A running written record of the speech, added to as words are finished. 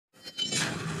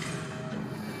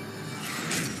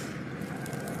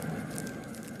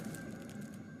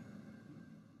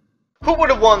Who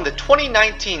would have won the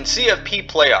 2019 CFP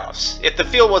playoffs if the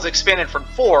field was expanded from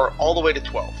 4 all the way to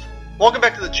 12? Welcome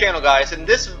back to the channel, guys. In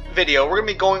this video, we're going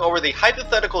to be going over the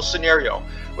hypothetical scenario,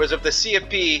 whereas if the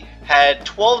CFP had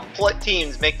 12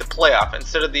 teams make the playoff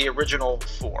instead of the original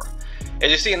 4.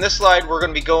 As you see in this slide,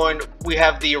 we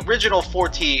have the original 4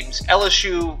 teams,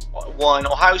 LSU 1,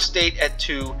 Ohio State at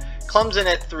 2, Clemson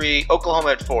at 3,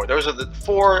 Oklahoma at 4. Those are the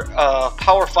 4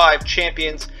 Power 5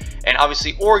 champions. And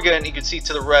obviously Oregon, you can see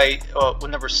to the right, with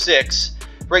number 6,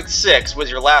 ranked 6, was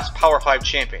your last Power 5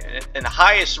 champion. And the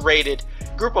highest rated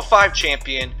Group of 5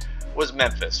 champion was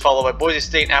Memphis, followed by Boise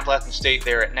State and Appalachian State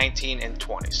there at 19 and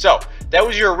 20. So that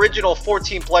was your original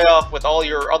 4-team playoff with all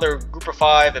your other Group of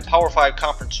 5 and Power 5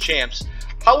 conference champs.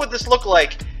 How would this look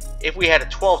like if we had a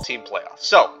 12-team playoff?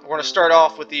 So we're going to start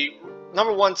off with the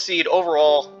number 1 seed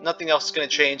overall. Nothing else is going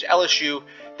to change. LSU,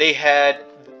 they had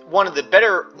one of the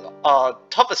better,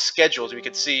 toughest schedules we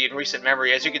could see in recent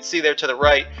memory. As you can see there to the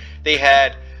right, they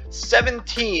had 7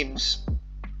 teams.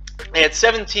 They had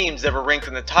 7 teams that were ranked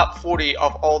in the top 40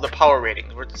 of all the power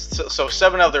ratings. So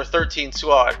 7 of their 13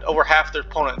 squad, over half their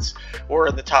opponents were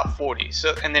in the top 40.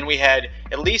 So, and then we had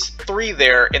at least 3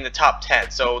 there in the top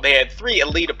 10. So they had 3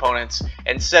 elite opponents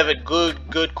and 7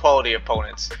 good quality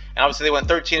opponents. And obviously they went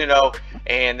 13-0,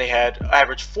 and they had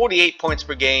averaged 48 points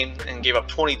per game and gave up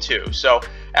 22. So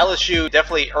LSU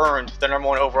definitely earned the number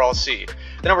 1 overall seed.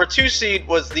 The number 2 seed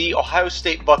was the Ohio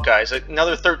State Buckeyes,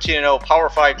 another 13-0 Power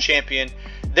 5 champion.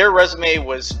 Their resume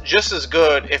was just as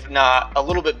good, if not a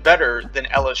little bit better, than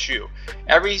LSU.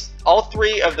 All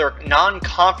 3 of their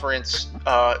non-conference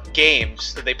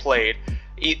games that they played,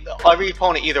 every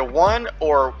opponent either won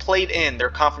or played in their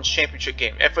conference championship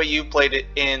game. FAU played it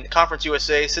in Conference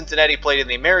USA, Cincinnati played in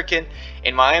the American,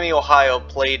 and Miami, Ohio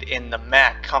played in the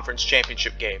MAC conference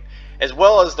championship game. As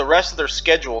well as the rest of their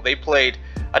schedule, they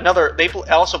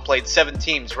also played 7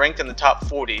 teams ranked in the top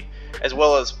 40, as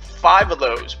well as 5 of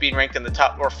those being ranked in the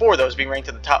top, or 4 of those being ranked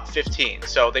in the top 15.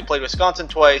 So they played Wisconsin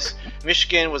twice.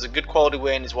 Michigan was a good quality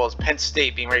win, as well as Penn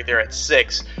State being right there at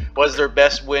 6 was their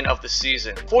best win of the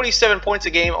season. 47 points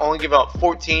a game, only give out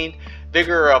 14.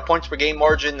 Bigger points per game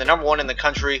margin, the number 1 in the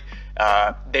country.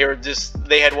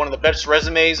 They had one of the best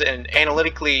resumes, and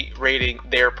analytically rating,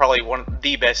 they're probably one of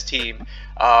the best team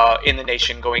in the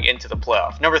nation going into the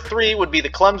playoff. Number 3 would be the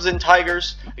Clemson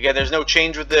Tigers. Again, there's no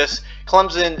change with this.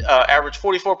 Clemson averaged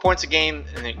 44 points a game,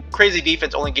 and the crazy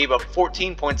defense only gave up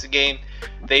 14 points a game.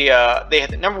 They had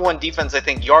the number 1 defense, I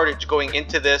think, yardage going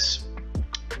into this,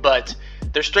 but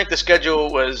their strength of schedule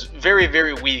was very,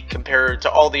 very weak compared to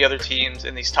all the other teams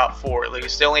in these top 4 at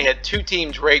least. They only had 2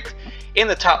 teams ranked in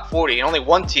the top 40 and only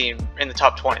 1 team in the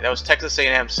top 20. That was Texas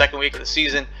A&M, second week of the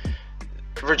season.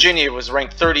 Virginia was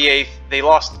ranked 38th. They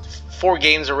lost 4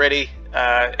 games already,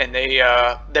 and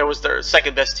that was their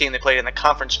second best team. They played in the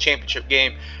conference championship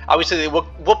game. Obviously, they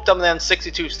whooped them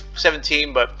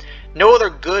 62-17, but no other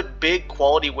good, big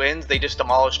quality wins. They just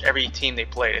demolished every team they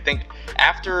played. I think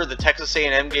after the Texas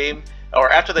A&M game, or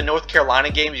after the North Carolina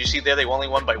games, you see there they only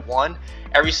won by 1.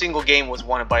 Every single game was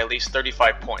won by at least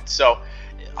 35 points. So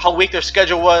how weak their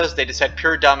schedule was, they just had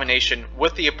pure domination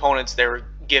with the opponents they were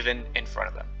given in front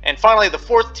of them. And finally, the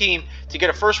 4th team to get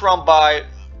a first-round bye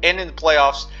and in the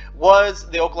playoffs was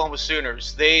the Oklahoma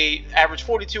Sooners. They averaged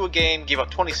 42 a game, gave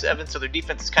up 27, so their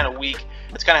defense is kind of weak.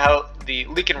 That's kind of how the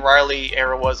Lincoln Riley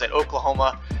era was at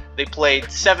Oklahoma. They played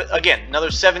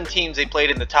another 7 teams they played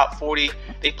in the top 40.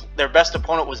 Their best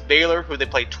opponent was Baylor, who they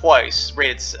played twice,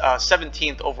 rated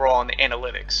 17th overall in the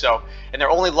analytics. So, and their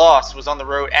only loss was on the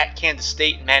road at Kansas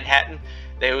State in Manhattan.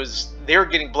 They were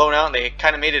getting blown out, and they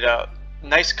kind of made it a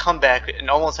nice comeback and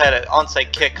almost had an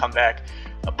onside kick comeback,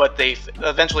 but they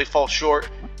eventually fall short.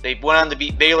 They went on to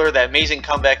beat Baylor, that amazing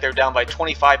comeback. They're down by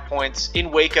 25 points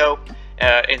in Waco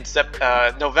in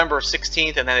November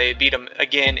 16th, and then they beat them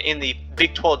again in the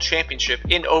Big 12 championship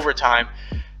in overtime,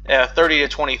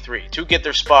 30-23, to get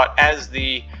their spot as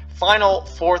the final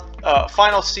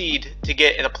seed to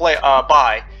get in a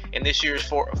bye in this year's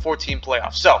 4-team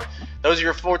playoff. So those are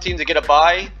your 4 teams to get a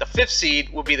bye. The 5th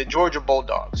seed would be the Georgia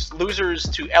Bulldogs, losers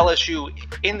to LSU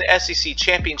in the SEC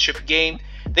championship game.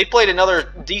 They played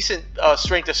another decent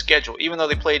strength of schedule. Even though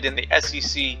they played in the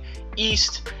SEC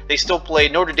East, they still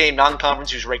played Notre Dame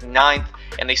non-conference, who's ranked 9th,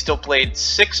 and they still played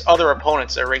 6 other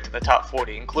opponents that are ranked in the top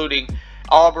 40, including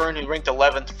Auburn, who ranked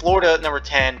 11th, Florida at number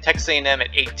 10, Texas A&M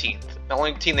at 18th. The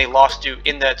only team they lost to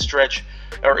in that stretch,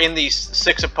 or in these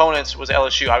 6 opponents, was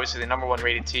LSU, obviously the number 1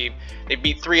 rated team. They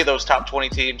beat 3 of those top 20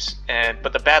 teams,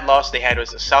 but the bad loss they had was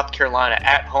to South Carolina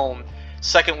at home,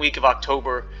 second week of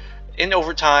October. in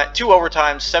overtime, 2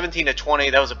 overtimes,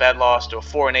 17-20. That was a bad loss to a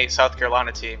 4-8 South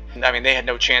Carolina team. I mean, they had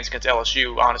no chance against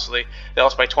LSU, honestly. They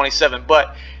lost by 27,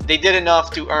 but they did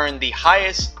enough to earn the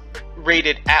highest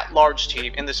rated at-large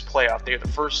team in this playoff. They're the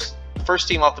first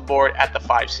team off the board at the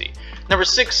 5 seed. Number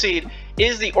 6 seed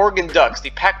is the Oregon Ducks, the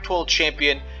Pac-12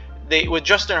 champion. With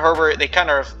Justin Herbert,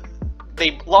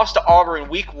 they lost to Auburn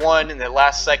week 1 in the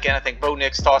last second. I think Bo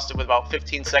Nix tossed it with about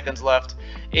 15 seconds left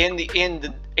in the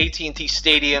AT&T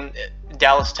Stadium,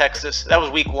 Dallas, Texas. That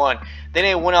was week 1. Then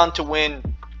they went on to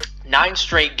win 9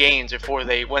 straight games before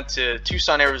they went to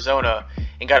Tucson, Arizona,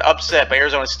 and got upset by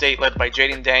Arizona State, led by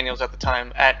Jaden Daniels at the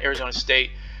time at Arizona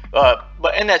State.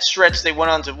 But in that stretch, they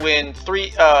went on to win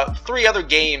three other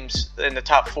games in the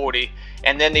top 40,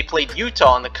 and then they played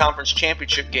Utah in the conference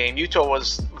championship game. Utah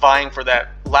was vying for that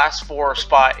last 4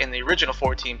 spot in the original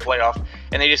 14 playoff,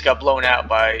 and they just got blown out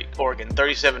by Oregon,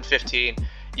 37-15.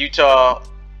 Utah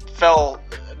fell.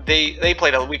 They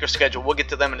played a weaker schedule. We'll get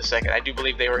to them in a second. I do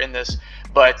believe they were in this,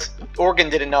 but Oregon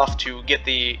did enough to get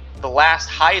the last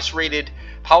highest rated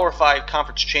Power 5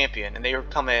 conference champion, and they were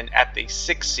coming at the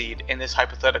 6th seed in this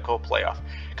hypothetical playoff.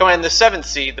 Coming in the 7th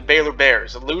seed, the Baylor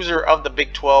Bears, the loser of the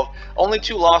Big 12. Only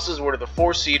 2 losses were to the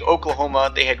 4 seed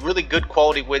Oklahoma. They had really good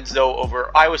quality wins though over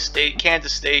Iowa State,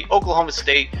 Kansas State, Oklahoma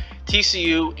State,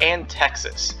 TCU, and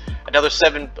Texas. Another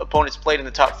 7 opponents played in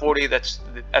the top 40. That's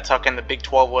how kind of the Big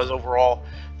 12 was overall.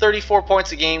 34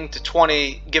 points a game to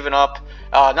 20 given up.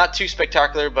 Not too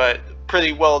spectacular, but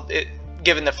pretty well.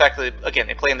 Given the fact that, again,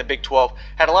 they play in the Big 12.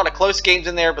 Had a lot of close games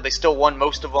in there, but they still won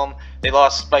most of them. They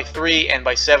lost by 3 and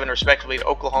by 7, respectively, to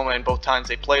Oklahoma in both times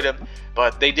they played them.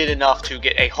 But they did enough to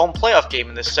get a home playoff game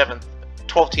in this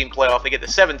 12-team playoff. They get the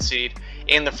 7th seed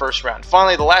in the first round.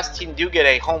 Finally, the last team to get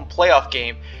a home playoff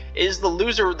game is the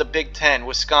loser of the Big 10,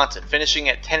 Wisconsin, finishing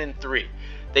at 10-3.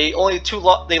 They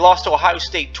lost to Ohio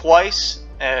State twice.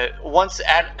 Once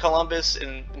at Columbus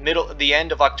in the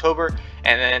end of October,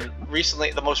 and then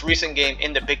recently, the most recent game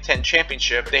in the Big Ten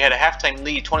Championship, they had a halftime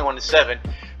lead, 21-7,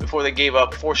 before they gave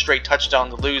up 4 straight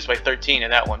touchdowns to lose by 13 in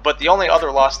that one. But the only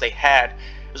other loss they had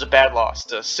was a bad loss,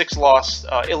 the 6th loss,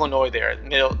 Illinois. They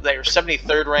were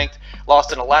 73rd ranked,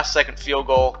 lost in a last-second field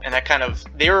goal, and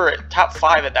they were at top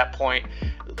 5 at that point,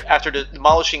 after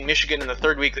demolishing Michigan in the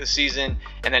 3rd week of the season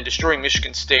and then destroying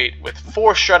Michigan State with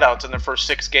 4 shutouts in their first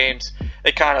 6 games.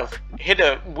 They kind of hit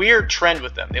a weird trend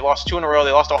with them. They lost 2 in a row.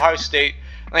 They lost to Ohio State,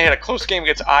 and they had a close game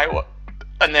against Iowa,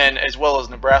 and then as well as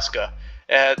Nebraska,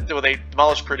 where they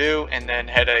demolished Purdue, and then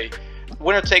had a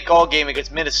winner-take-all game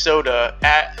against Minnesota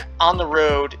on the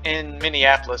road in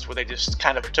Minneapolis, where they just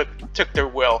kind of took their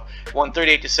will, won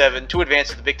 38-7 to advance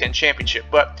to the Big Ten Championship.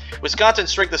 But Wisconsin's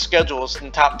strength of schedule is in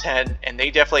the top 10, and they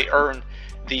definitely earned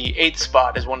the 8th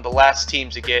spot as one of the last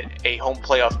teams to get a home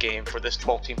playoff game for this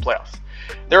 12-team playoff.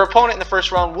 Their opponent in the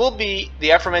first round will be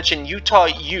the aforementioned Utah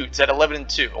Utes at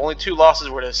 11-2. Only 2 losses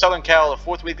were to Southern Cal the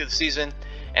 4th week of the season,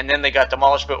 and then they got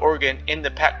demolished by Oregon in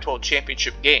the Pac-12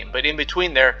 championship game. But in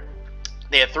between there,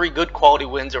 they had 3 good quality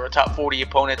wins over top 40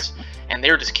 opponents, and they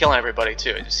were just killing everybody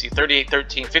too. You see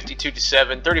 38-13,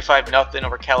 52-7, 35-0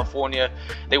 over California.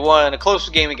 They won a close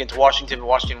game against Washington.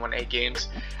 Washington won 8 games.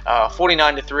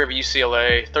 49-3 over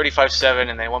UCLA, 35-7,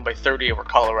 and they won by 30 over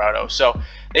Colorado. So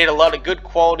they had a lot of good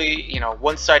quality,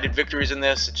 one-sided victories in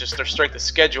this. It's just their strength of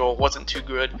schedule wasn't too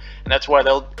good, and that's why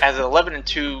they'll, as an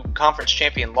 11-2 conference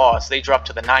champion loss, they dropped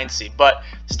to the 9th seed, but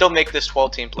still make this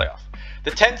 12-team playoff.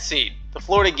 The 10th seed, the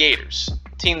Florida Gators,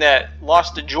 team that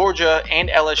lost to Georgia and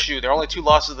LSU. Their only 2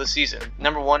 losses of the season.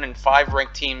 Number 1 and 5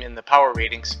 ranked team in the power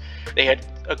ratings. They had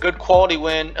a good quality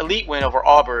win, elite win over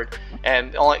Auburn,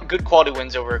 and only good quality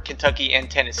wins over Kentucky and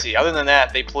Tennessee. Other than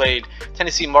that, they played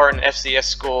Tennessee Martin, FCS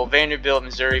school, Vanderbilt,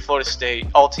 Missouri, Florida State,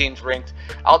 all teams ranked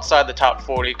outside the top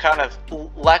 40. Kind of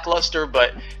lackluster,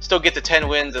 but still get to 10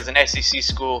 wins as an SEC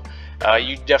school.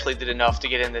 You definitely did enough to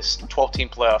get in this 12-team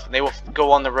playoff, and they will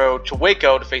go on the road to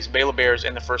Waco to face Baylor Bears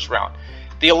in the first round.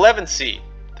 The 11th seed,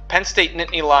 the Penn State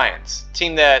Nittany Lions,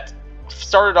 team that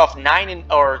started off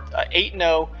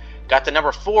 8-0, got to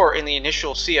number 4 in the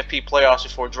initial CFP playoffs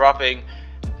before dropping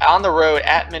on the road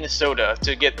at Minnesota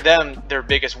to get them their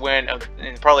biggest win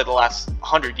in probably the last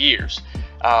 100 years,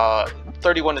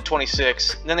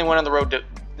 31-26. Then they went on the road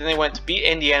to beat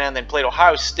Indiana, and then played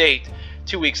Ohio State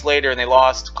 2 weeks later, and they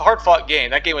lost. Hard-fought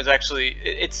game. That game was actually,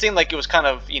 it seemed like it was kind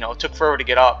of, took forever to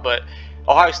get up, but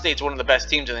Ohio State's one of the best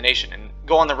teams in the nation, and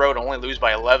go on the road and only lose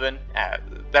by 11.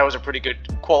 That was a pretty good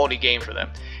quality game for them.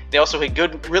 They also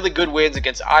had really good wins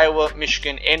against Iowa,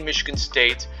 Michigan, and Michigan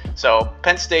State. So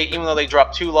Penn State, even though they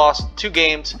dropped 2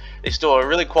 games, they still are a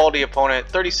really quality opponent.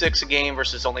 36 a game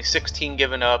versus only 16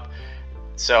 given up.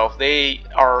 So they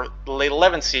are the late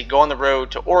 11th seed, go on the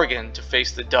road to Oregon to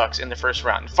face the Ducks in the first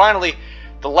round. And finally,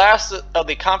 the last of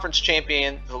the conference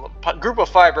champion, the group of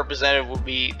 5 representative, will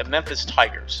be the Memphis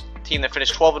Tigers, a team that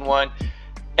finished 12-1.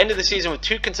 Ended the season with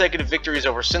 2 consecutive victories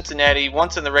over Cincinnati,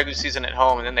 once in the regular season at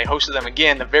home, and then they hosted them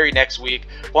again the very next week,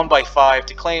 won by 5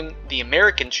 to claim the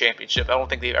American Championship. I don't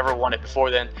think they've ever won it before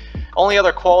then. Only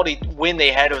other quality win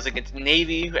they had was against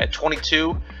Navy at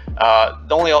 22.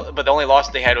 The only loss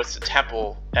they had was to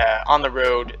Temple on the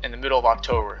road in the middle of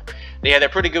October. They had a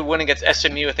pretty good win against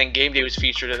SMU. I think Game Day was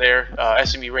featured there.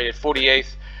 SMU rated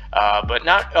 48th, but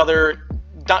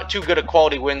not too good a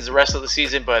quality wins the rest of the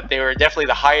season, but they were definitely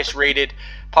the highest rated,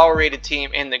 power rated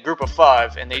team in the group of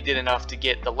 5, and they did enough to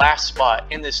get the last spot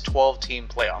in this 12-team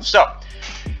playoff. So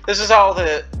this is how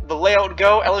the layout would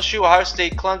go. LSU, Ohio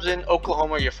State, Clemson,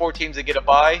 Oklahoma are your 4 teams that get a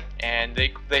bye, and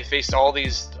they faced all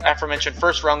these aforementioned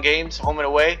first round games, home and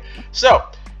away. So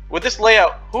with this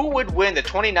layout, who would win the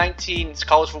 2019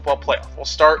 college football playoff? We'll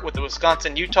start with the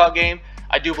Wisconsin-Utah game.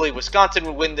 I do believe Wisconsin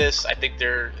would win this. I think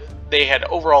they had an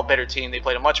overall better team. They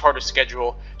played a much harder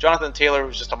schedule. Jonathan Taylor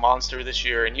was just a monster this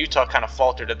year, and Utah kind of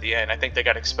faltered at the end. I think they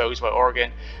got exposed by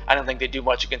Oregon. I don't think they do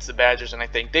much against the Badgers, and I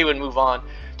think they would move on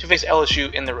to face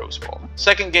LSU in the Rose Bowl.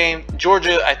 Second game,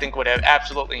 Georgia, I think, would have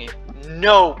absolutely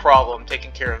no problem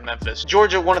taking care of Memphis.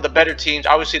 Georgia, one of the better teams.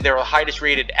 Obviously, they're the highest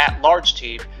rated at-large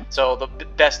team, so the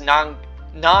best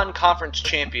non-conference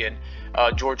champion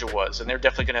Georgia was, and they're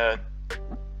definitely going to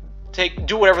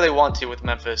do whatever they want to with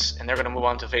Memphis, and they're going to move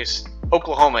on to face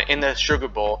Oklahoma in the Sugar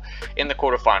Bowl in the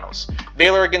quarterfinals.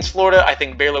 Baylor against Florida, I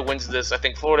think Baylor wins this. I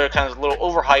think Florida kind of a little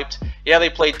overhyped. Yeah, they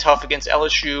played tough against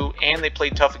LSU and they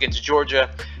played tough against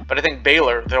Georgia, but I think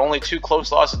Baylor, they're only 2 close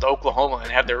losses to Oklahoma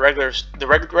and have the rest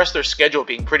of their schedule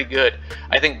being pretty good.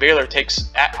 I think Baylor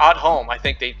takes at home. I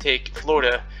think they take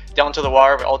Florida down to the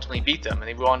wire, but ultimately beat them, and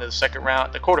they go on to the second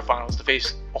round, the quarterfinals, to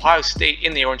face Ohio State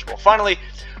in the Orange Bowl. Finally,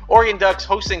 Oregon Ducks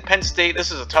hosting Penn State.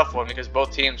 This is a tough one because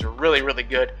both teams are really, really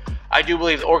good. I do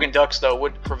believe the Oregon Ducks, though,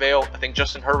 would prevail. I think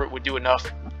Justin Herbert would do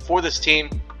enough for this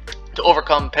team to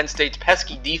overcome Penn State's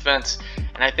pesky defense,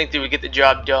 and I think they would get the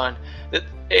job done.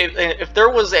 If there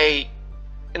was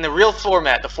in the real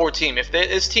format, the 4-team, if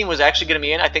this team was actually going to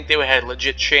be in, I think they would have a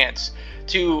legit chance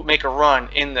to make a run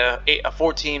in a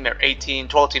 4-team or 8-team,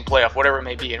 12-team playoff, whatever it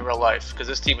may be in real life, because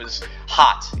this team is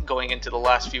hot going into the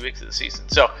last few weeks of the season.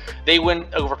 So they win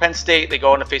over Penn State. They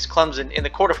go on to face Clemson in the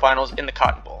quarterfinals in the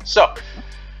Cotton Bowl. So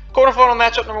quarterfinal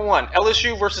matchup number 1,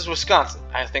 LSU versus Wisconsin.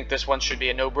 I think this one should be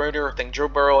a no-brainer. I think Joe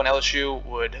Burrow and LSU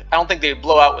I don't think they'd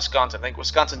blow out Wisconsin. I think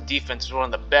Wisconsin defense is one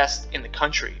of the best in the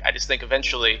country. I just think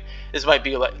eventually this might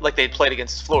be like they played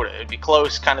against Florida. It'd be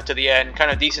close, kind of to the end, kind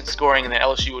of decent scoring, and then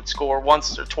LSU would score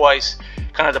once or twice,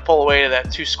 kind of to pull away to that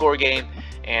 2-score game.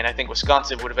 And I think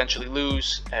Wisconsin would eventually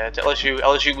lose to LSU.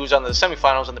 LSU moves on to the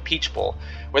semifinals in the Peach Bowl,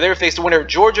 where they would face the winner of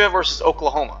Georgia versus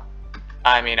Oklahoma.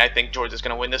 I mean, I think Georgia's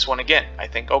going to win this one again. I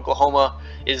think Oklahoma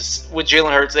is, with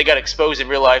Jalen Hurts, they got exposed in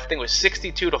real life. I think it was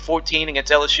 62-14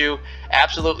 against LSU.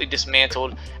 Absolutely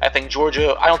dismantled. I think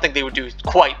Georgia, I don't think they would do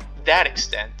quite that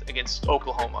extent against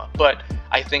Oklahoma, but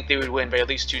I think they would win by at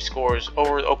least 2 scores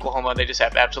over Oklahoma. They just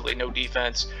have absolutely no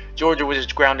defense. Georgia was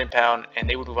just ground and pound, and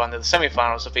they would move on to the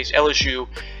semifinals to face LSU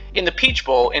in the Peach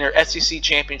Bowl in their SEC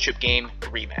championship game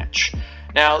rematch.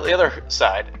 Now, the other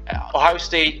side, Ohio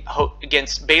State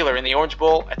against Baylor in the Orange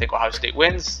Bowl. I think Ohio State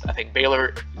wins. I think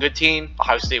Baylor, good team.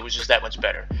 Ohio State was just that much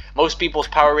better. Most people's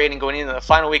power rating going into the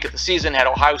final week of the season had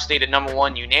Ohio State at number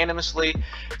 1 unanimously,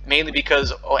 mainly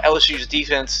because LSU's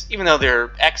defense, even though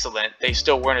they're excellent, they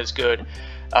still weren't as good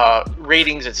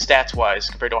ratings and stats-wise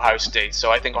compared to Ohio State. So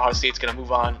I think Ohio State's going to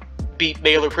move on, beat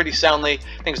Baylor pretty soundly.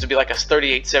 I think it's going to be like a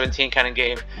 38-17 kind of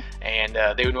game. And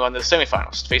they would move on to the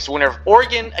semifinals to face the winner of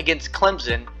Oregon against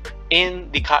Clemson in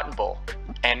the Cotton Bowl.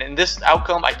 And in this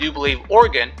outcome, I do believe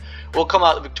Oregon will come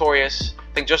out victorious.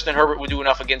 I think Justin Herbert would do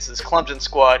enough against this Clemson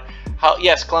squad.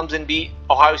 Yes, Clemson beat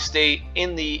Ohio State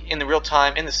in the real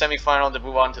time in the semifinal to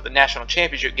move on to the national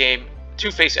championship game to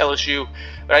face LSU.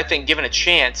 But I think given a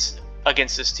chance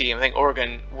against this team, I think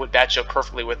Oregon would match up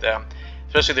perfectly with them,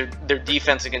 especially their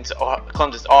defense against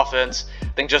Clemson's offense.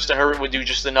 I think Justin Herbert would do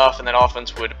just enough, and that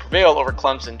offense would prevail over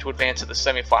Clemson to advance to the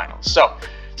semifinals. So,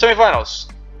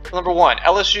 semifinals. Number 1,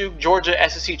 LSU Georgia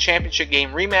SEC championship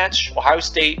game rematch. Ohio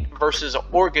State versus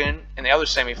Oregon in the other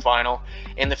semifinal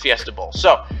in the Fiesta Bowl.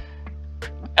 So,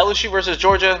 LSU versus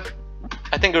Georgia.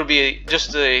 I think it would be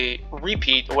just a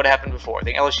repeat of what happened before. I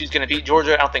think LSU is going to beat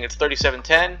Georgia. I don't think it's 37-10.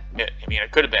 I mean,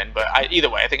 it could have been, but either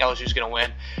way, I think LSU is going to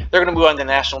win. They're going to move on to the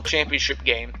national championship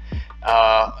game.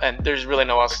 And there's really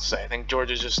no else to say. I think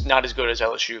Georgia's just not as good as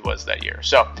LSU was that year.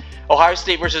 So, Ohio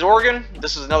State versus Oregon.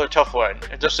 This is another tough one.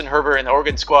 Justin Herbert and the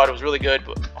Oregon squad was really good,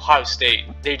 but Ohio State,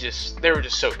 they were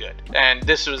just so good. And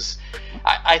this was,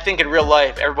 I think in real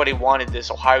life, everybody wanted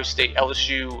this Ohio State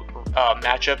LSU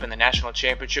matchup in the national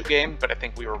championship game, but I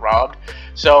think we were robbed.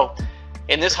 So,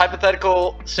 in this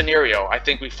hypothetical scenario, I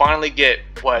think we finally get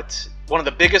one of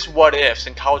the biggest what ifs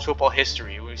in college football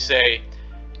history. We say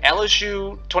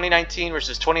LSU 2019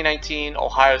 versus 2019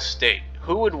 Ohio State.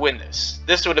 Who would win this?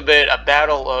 This would have been a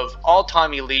battle of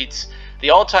all-time elites, the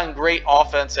all-time great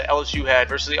offense that LSU had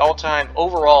versus the all-time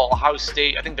overall Ohio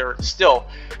State. I think they're still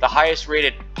the highest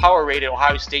rated, power rated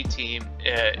Ohio State team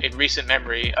in recent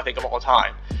memory, I think, of all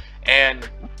time. And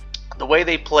the way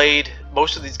they played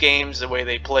most of these games, the way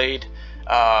they played,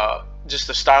 just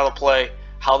the style of play,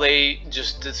 how they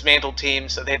just dismantled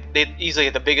teams. They easily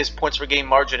had the biggest points per game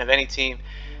margin of any team.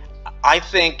 I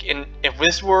think if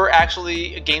this were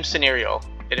actually a game scenario,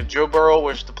 and if Joe Burrow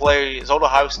was to play his old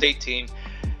Ohio State team,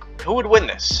 who would win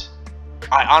this?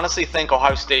 I honestly think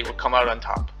Ohio State would come out on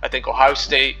top. I think Ohio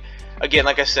State, again,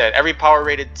 like I said, every power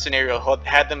rated scenario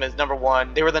had them as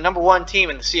 #1. They were the #1 team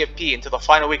in the CFP until the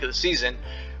final week of the season,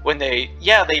 when they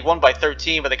won by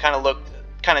 13, but they kind of looked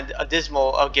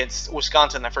dismal against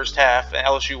Wisconsin in the first half, and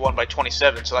LSU won by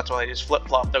 27, so that's why they just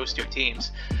flip-flopped those two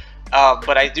teams.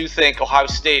 But I do think Ohio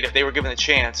State, if they were given the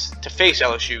chance to face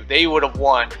LSU, they would have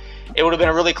won. It would have been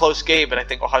a really close game, but I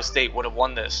think Ohio State would have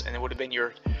won this, and it would have been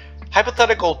your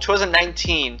hypothetical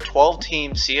 2019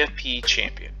 12-team CFP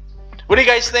champion. What do you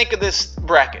guys think of this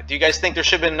bracket? Do you guys think there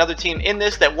should have been another team in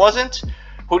this that wasn't?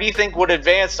 Who do you think would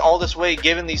advance all this way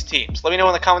given these teams? Let me know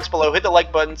in the comments below. Hit the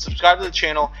like button, subscribe to the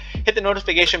channel, hit the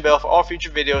notification bell for all future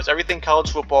videos, everything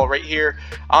college football right here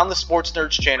on the Sports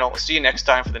Nerds channel. See you next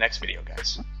time for the next video,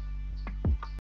 guys.